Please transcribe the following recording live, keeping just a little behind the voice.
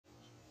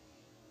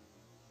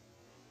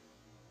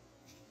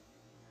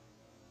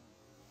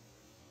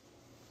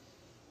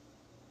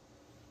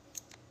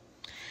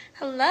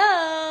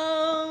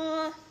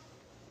Hello.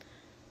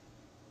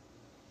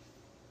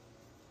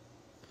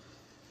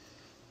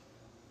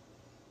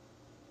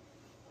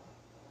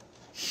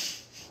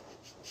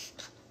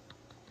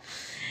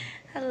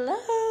 Hello.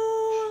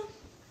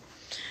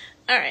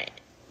 All right,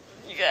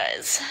 you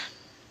guys.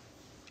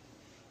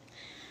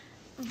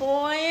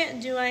 Boy,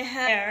 do I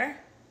have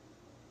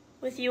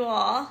with you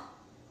all.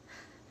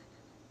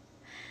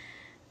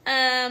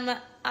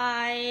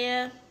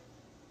 I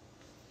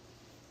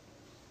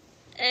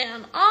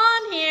am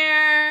on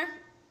here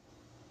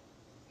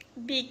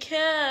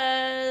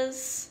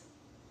because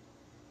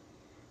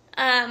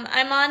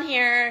I'm on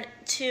here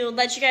to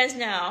let you guys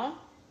know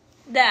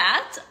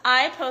that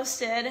I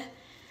posted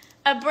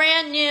a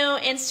brand new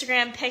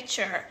Instagram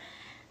picture.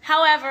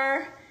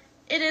 However,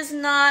 it is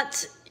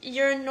not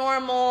your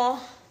normal,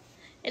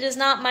 it is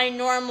not my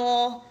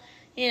normal,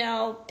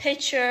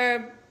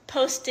 picture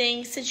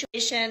posting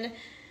situation,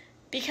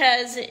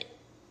 because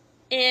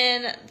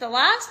in the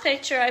last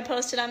picture I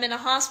posted, I'm in a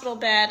hospital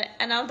bed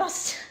and I'm about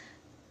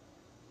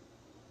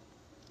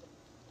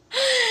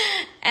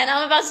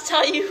to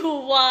tell you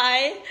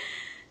why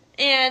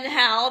and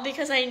how,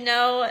 because I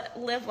know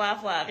live,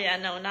 laugh, love. Yeah,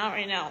 no, not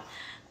right now.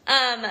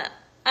 I'm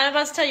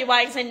about to tell you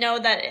why, because I know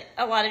that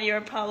a lot of you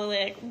are probably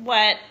like,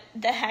 what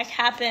the heck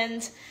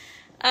happened?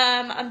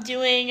 I'm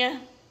doing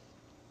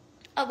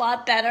a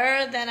lot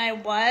better than I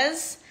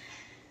was.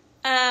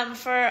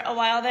 For a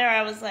while there,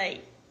 I was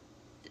like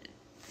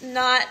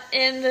not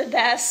in the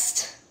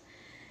best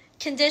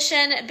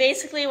condition.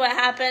 Basically what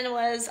happened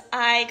was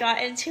I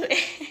got into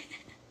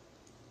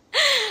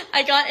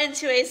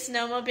a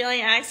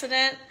snowmobiling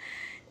accident.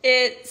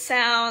 It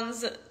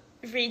sounds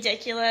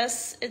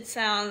ridiculous. It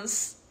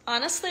sounds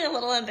honestly a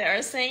little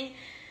embarrassing.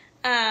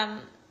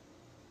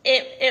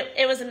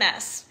 It was a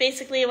mess.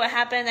 Basically what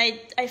happened,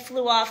 I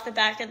flew off the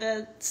back of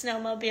the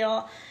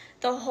snowmobile.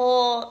 The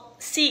whole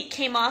seat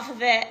came off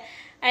of it.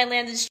 I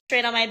landed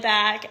straight on my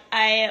back.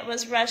 I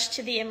was rushed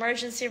to the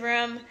emergency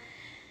room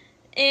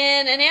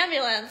in an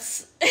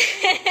ambulance. and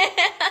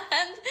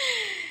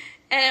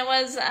it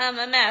was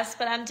a mess,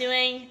 but I'm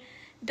doing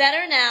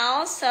better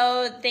now.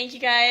 So thank you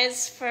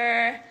guys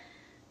for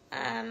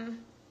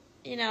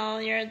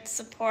your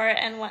support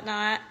and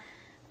whatnot.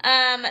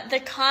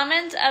 The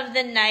comment of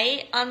the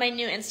night on my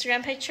new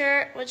Instagram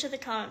picture, what should the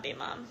comment be,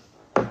 Mom?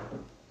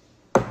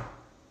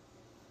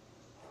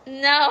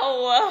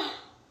 No.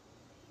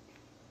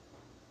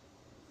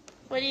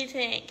 What do you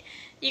think?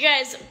 You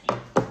guys,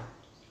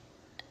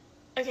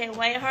 okay,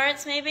 white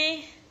hearts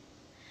maybe?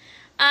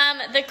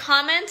 The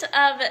comment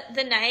of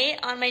the night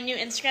on my new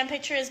Instagram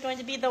picture is going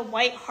to be the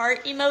white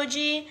heart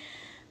emoji.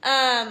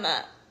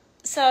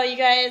 So you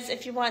guys,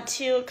 if you want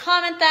to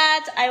comment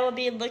that, I will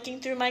be looking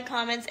through my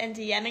comments and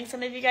DMing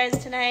some of you guys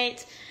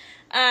tonight.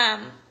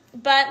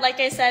 But like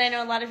I said, I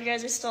know a lot of you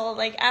guys are still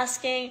like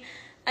asking.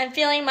 I'm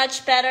feeling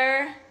much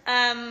better.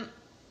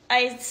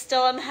 I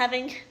still am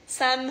having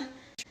some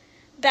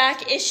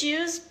back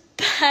issues,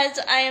 but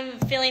I am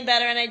feeling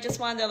better, and I just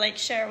wanted to like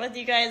share it with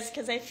you guys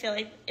because I feel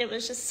like it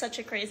was just such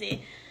a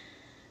crazy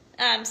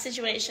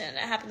situation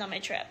that happened on my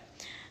trip.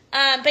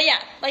 But yeah,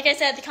 like I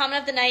said, the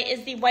comment of the night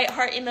is the white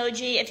heart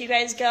emoji. If you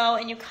guys go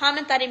and you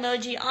comment that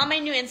emoji on my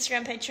new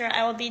Instagram picture,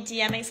 I will be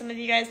DMing some of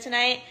you guys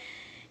tonight.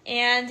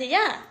 And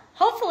yeah,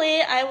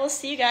 hopefully I will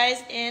see you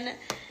guys in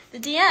the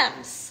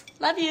DMs.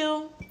 Love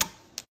you.